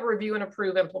we don't have a review and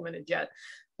approve implemented yet,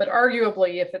 but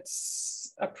arguably, if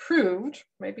it's approved,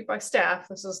 maybe by staff,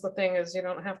 this is the thing, is you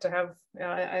don't have to have.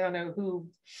 I don't know who.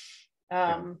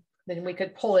 Then we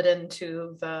could pull it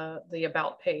into the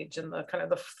about page and the kind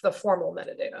of the formal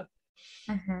metadata.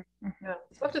 Yeah, we'll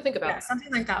have to think about that.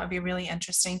 Something like that would be really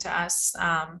interesting to us.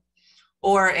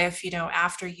 Or if,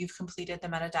 after you've completed the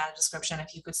metadata description,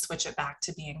 if you could switch it back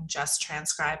to being just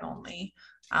transcribe only.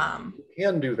 You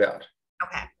can do that.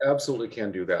 Okay. absolutely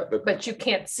can do that. But you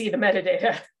can't see the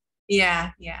metadata.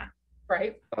 Yeah.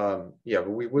 Right. Yeah,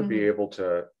 but we would be able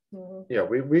to. Yeah,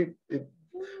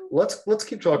 let's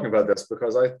keep talking about this,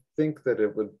 because I think that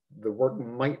the work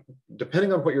might,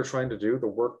 depending on what you're trying to do, the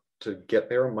work to get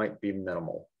there might be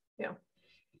minimal. Yeah.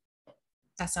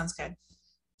 That sounds good.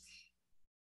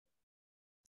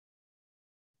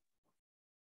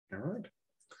 All right.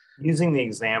 Using the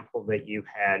example that you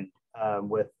had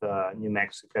with New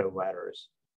Mexico letters,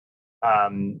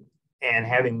 and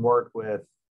having worked with,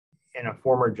 in a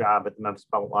former job at the Memphis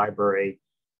Public Library,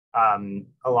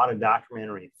 a lot of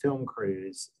documentary film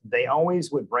crews, they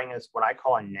always would bring us what I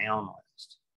call a noun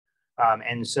list.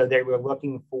 And so they were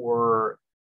looking for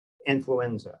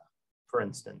influenza, for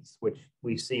instance, which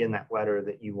we see in that letter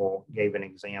that you all gave an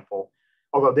example.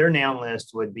 Although their noun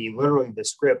list would be literally the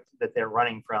script that they're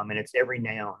running from, and it's every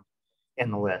noun in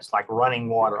the list, like running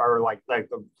water, or like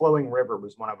the flowing river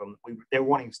was one of them. They were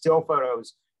wanting still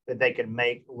photos that they could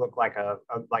make look like a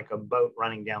boat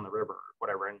running down the river or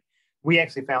whatever. And we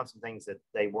actually found some things that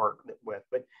they worked with.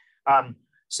 But I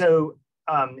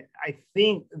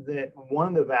think that one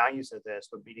of the values of this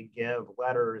would be to give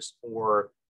letters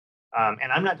for, and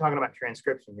I'm not talking about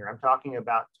transcription here, I'm talking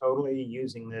about totally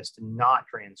using this to not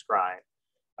transcribe.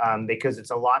 Because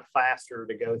it's a lot faster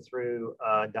to go through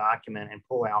a document and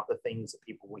pull out the things that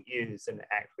people will use than to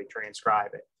actually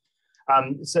transcribe it.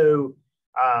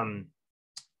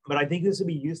 But I think this would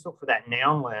be useful for that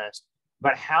noun list.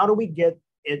 But how do we get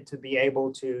it to be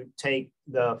able to take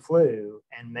the flu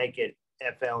and make it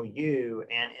FLU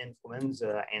and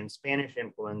influenza and Spanish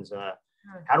influenza?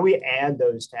 How do we add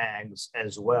those tags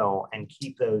as well and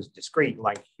keep those discrete?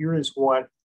 Like, here's what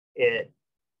it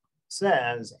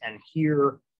says, and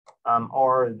here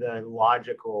are the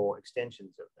logical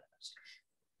extensions of this.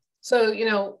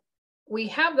 So, we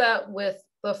have that with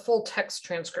the full text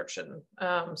transcription.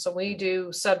 So we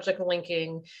do subject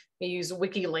linking, we use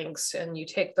wiki links, and you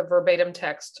take the verbatim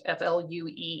text,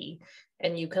 FLUE,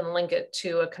 and you can link it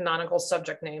to a canonical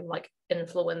subject name like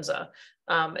influenza.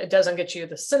 It doesn't get you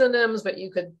the synonyms, but you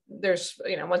could,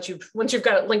 once you've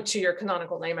got it linked to your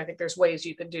canonical name, I think there's ways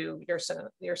you could do your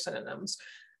synonyms.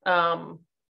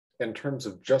 In terms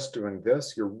of just doing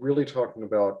this, you're really talking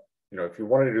about, if you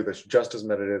wanted to do this just as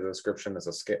metadata description as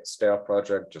a staff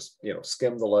project, just,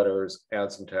 skim the letters,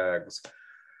 add some tags.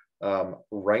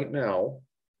 Right now,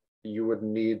 you would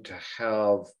need to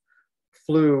have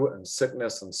flu and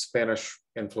sickness and Spanish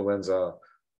influenza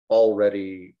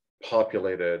already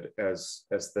populated as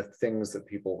the things that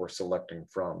people were selecting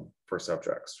from for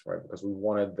subjects, right? Because we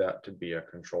wanted that to be a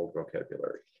controlled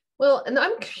vocabulary. Well, and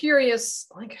I'm curious,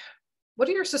 what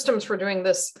are your systems for doing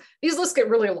this? These lists get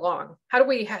really long. How do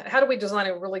we design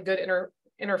a really good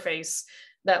interface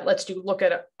that lets you look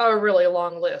at a really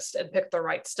long list and pick the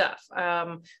right stuff?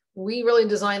 We really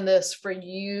designed this for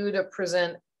you to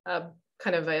present a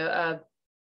kind of a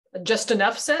just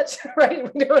enough set,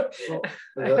 right? Well,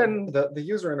 the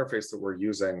user interface that we're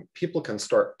using, people can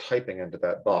start typing into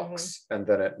that box, and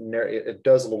then it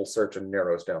does a little search and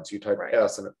narrows down. So you type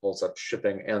S and it pulls up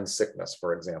shipping and sickness,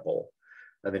 for example,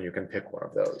 and then you can pick one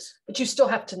of those. But you still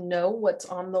have to know what's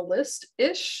on the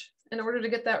list-ish in order to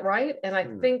get that right. And I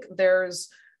think there's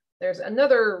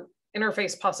another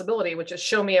interface possibility, which is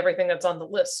show me everything that's on the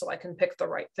list so I can pick the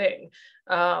right thing.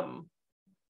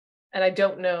 And I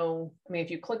don't know, if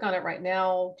you click on it right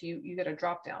now, do you get a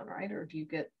drop down, right? Or do you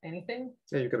get anything?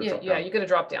 Yeah, you get a drop down. Yeah, you get a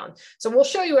drop down. So we'll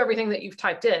show you everything that you've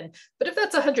typed in, but if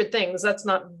that's 100 things, that's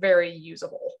not very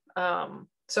usable.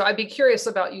 So I'd be curious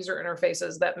about user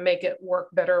interfaces that make it work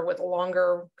better with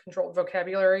longer controlled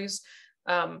vocabularies.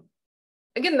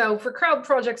 Again, though, for crowd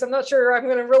projects, I'm not sure I'm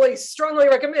going to really strongly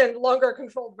recommend longer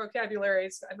controlled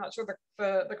vocabularies. I'm not sure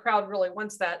the crowd really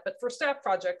wants that, but for staff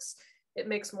projects, it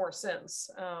makes more sense.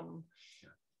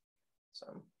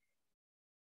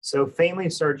 So Family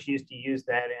Search used to use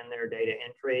that in their data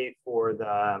entry for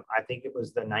I think it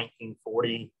was the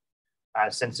 1940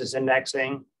 census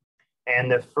indexing.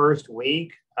 And the first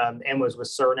week, and was with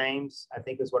surnames, I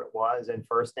think is what it was, and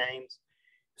first names.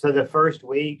 So the first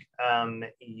week,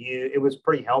 it was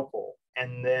pretty helpful.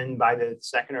 And then by the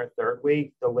second or third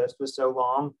week, the list was so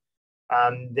long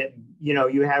that,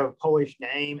 you have a Polish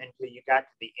name until you got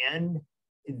to the end.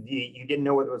 You didn't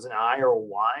know whether it was an I or a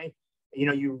Y.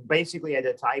 You basically had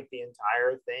to type the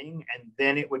entire thing, and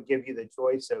then it would give you the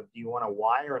choice of, do you want a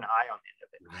Y or an I on the end of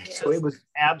it? Right. So it was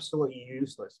absolutely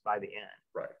useless by the end.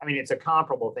 Right. It's a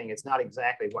comparable thing. It's not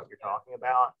exactly what you're talking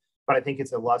about, but I think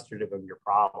it's illustrative of your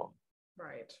problem.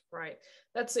 Right.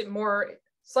 That's a more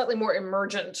slightly more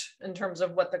emergent in terms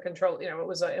of what the control, it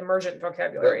was an emergent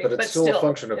vocabulary. But it's still a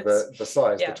function of the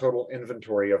size, yeah. the total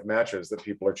inventory of matches that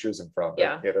people are choosing from.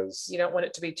 Yeah. It is. You don't want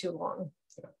it to be too long.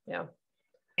 Yeah.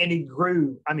 And it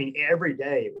grew, I mean, every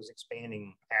day it was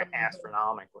expanding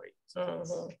astronomically.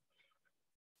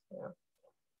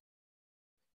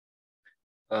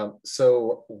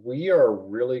 So we are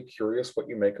really curious what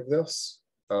you make of this.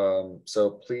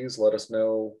 So please let us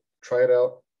know, try it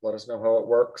out, let us know how it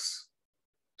works.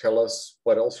 Tell us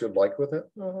what else you'd like with it.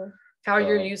 How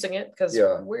you're using it, because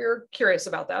we're curious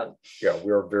about that. Yeah,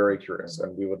 we are very curious,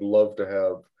 and we would love to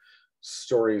have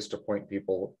stories to point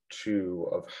people to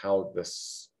of how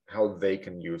they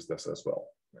can use this as well.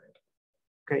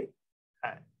 Okay.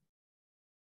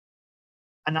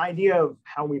 An idea of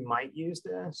how we might use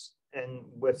this, and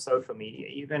with social media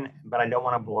even, but I don't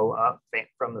want to blow up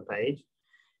from the page,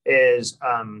 is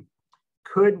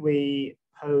could we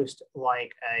post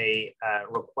like a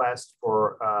request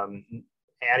for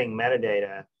adding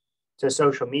metadata to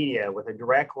social media with a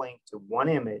direct link to one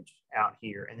image out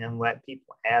here, and then let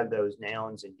people add those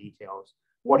nouns and details.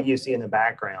 What do you see in the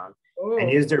background? Ooh.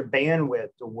 And is there bandwidth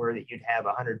to where that you'd have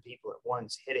 100 people at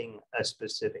once hitting a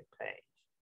specific page?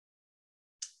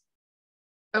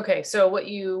 Okay, so what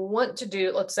you want to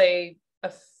do, let's say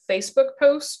a Facebook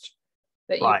post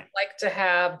that you'd like to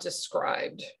have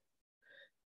described.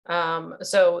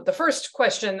 So the first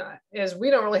question is,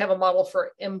 we don't really have a model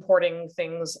for importing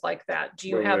things like that. Do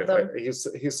you have them?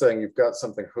 He's saying you've got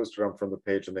something hosted on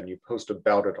FromThePage and then you post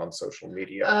about it on social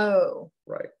media. Oh.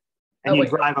 Right. And you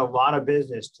drive a lot of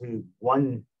business to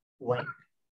one link.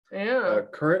 Yeah.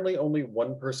 Currently, only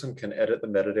one person can edit the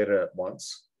metadata at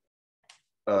once.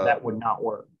 That would not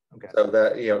work. Okay. So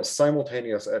that,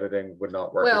 simultaneous editing would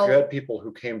not work. If you had people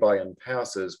who came by in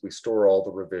passes, we store all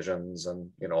the revisions and,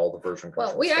 all the version control.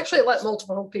 Well, we actually let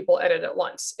multiple people edit at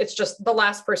once. It's just the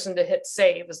last person to hit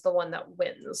save is the one that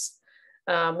wins.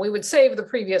 We would save the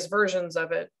previous versions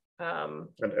of it.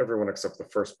 And everyone except the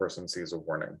first person sees a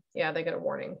warning. Yeah, they get a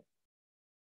warning.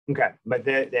 Okay, but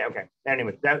okay.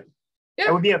 Anyway, that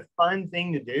would be a fun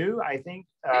thing to do, I think,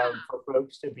 for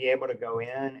folks to be able to go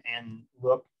in and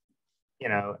look,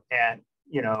 at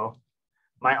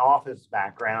my office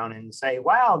background and say,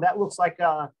 wow, that looks like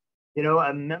a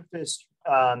Memphis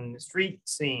street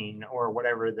scene or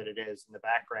whatever that it is in the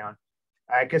background.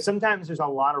 Because sometimes there's a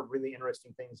lot of really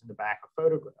interesting things in the back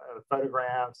of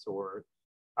photographs or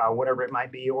whatever it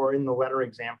might be, or in the letter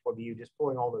example of you just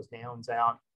pulling all those nouns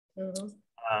out.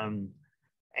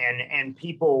 And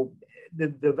people,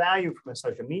 the value from a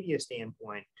social media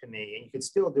standpoint to me, and you could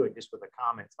still do it just with the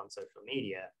comments on social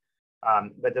media,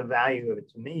 but the value of it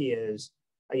to me is,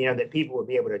 that people would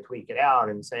be able to tweak it out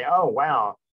and say, oh,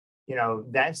 wow,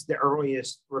 that's the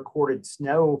earliest recorded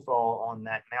snowfall on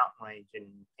that mountain range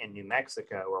in New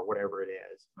Mexico or whatever it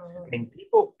is. I mean,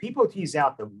 people tease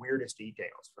out the weirdest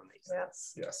details from these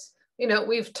things. Yes.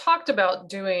 We've talked about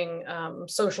doing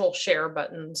social share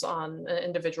buttons on an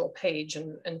individual page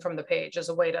and from the page as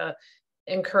a way to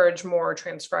encourage more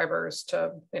transcribers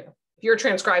to, if you're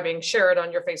transcribing, share it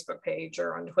on your Facebook page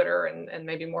or on Twitter, and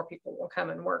maybe more people will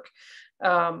come and work.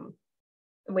 And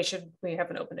we have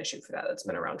an open issue for that. That's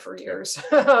been around for years.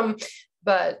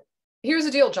 But here's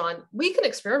the deal, John, we can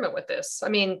experiment with this. I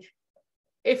mean,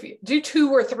 if you do 2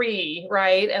 or 3,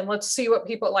 right? And let's see what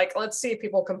people like, let's see if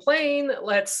people complain.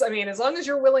 As long as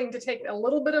you're willing to take a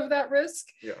little bit of that risk,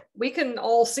 we can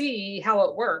all see how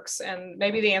it works. And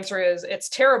maybe the answer is it's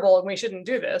terrible and we shouldn't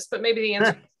do this, but maybe the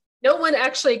answer, no one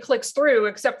actually clicks through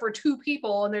except for 2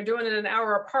 people and they're doing it an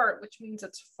hour apart, which means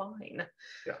it's fine.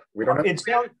 Yeah, we don't have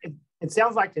it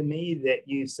sounds like to me that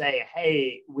you say,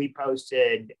 hey, we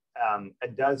posted a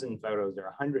dozen photos or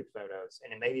 100 photos,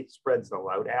 and maybe it spreads the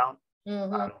load out.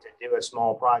 To do a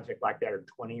small project like that, or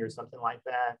 20 or something like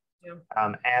that,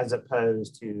 as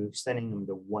opposed to sending them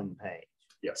to one page.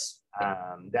 Yes.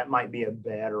 That might be a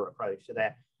better approach to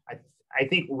that. I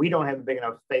think we don't have a big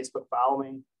enough Facebook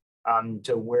following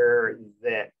to where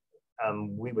that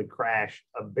we would crash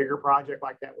a bigger project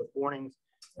like that with warnings.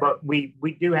 But we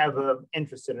do have an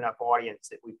interested enough audience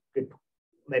that we could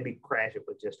maybe crash it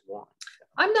with just one.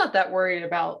 I'm not that worried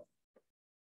about.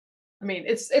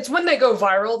 It's when they go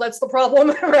viral, that's the problem,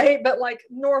 right? But like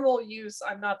normal use,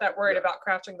 I'm not that worried about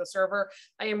crashing the server.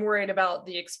 I am worried about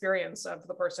the experience of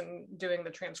the person doing the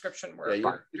transcription work.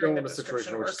 Yeah, you don't want a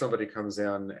situation where somebody comes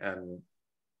in and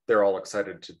they're all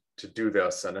excited to do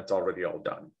this and it's already all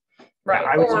done. Right.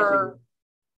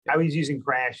 I was using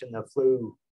crash in the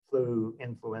flu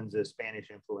influenza,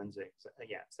 Spanish influenza.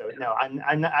 So no,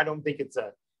 I don't think it's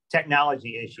a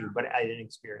technology issue, but an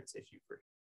experience issue for sure.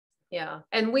 Yeah,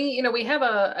 and we have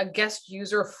a guest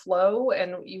user flow,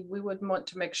 and we would want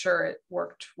to make sure it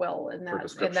worked well in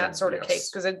that sort of case,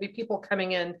 because it'd be people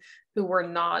coming in who were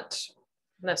not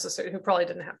necessary, who probably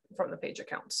didn't have from the page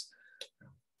accounts.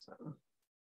 So.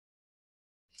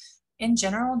 In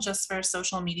general, just for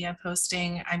social media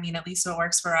posting, I mean, at least what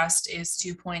works for us is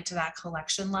to point to that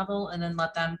collection level and then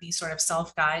let them be sort of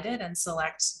self-guided and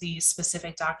select the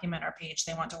specific document or page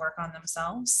they want to work on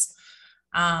themselves.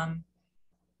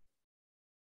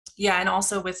 Yeah, and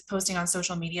also with posting on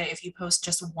social media, if you post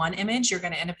just one image, you're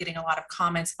going to end up getting a lot of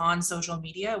comments on social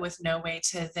media with no way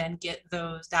to then get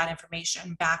that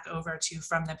information back over to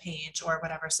From the Page or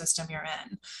whatever system you're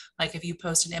in. Like if you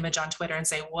post an image on Twitter and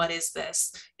say, what is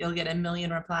this? You'll get a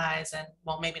million replies, and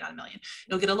well, maybe not a million.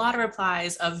 You'll get a lot of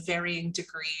replies of varying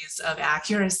degrees of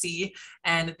accuracy,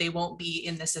 and they won't be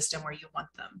in the system where you want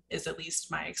them, is at least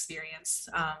my experience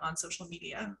on social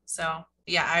media. So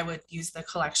yeah, I would use the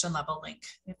collection level link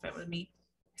if it were me.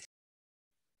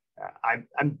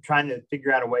 I'm trying to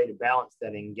figure out a way to balance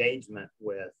that engagement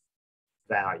with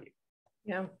value.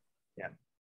 Yeah. Yeah.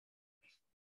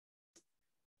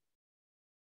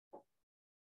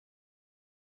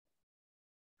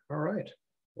 All right.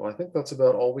 Well, I think that's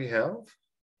about all we have.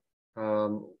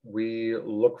 We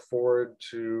look forward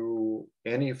to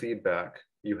any feedback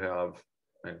you have,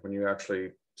 and when you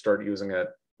actually start using it,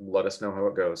 let us know how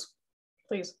it goes.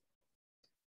 Please.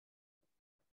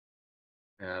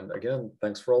 And again,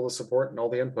 thanks for all the support and all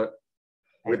the input.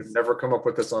 We'd never come up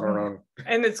with this on our own.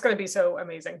 And it's going to be so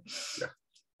amazing. Yeah.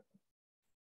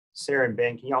 Sarah and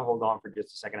Ben, can y'all hold on for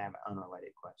just a second? I have an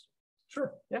unrelated question.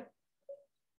 Sure. Yeah.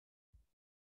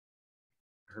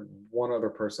 I heard one other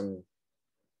person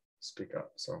speak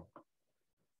up, so.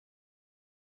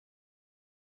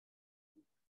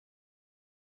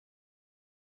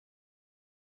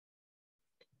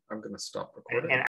 I'm going to stop recording. And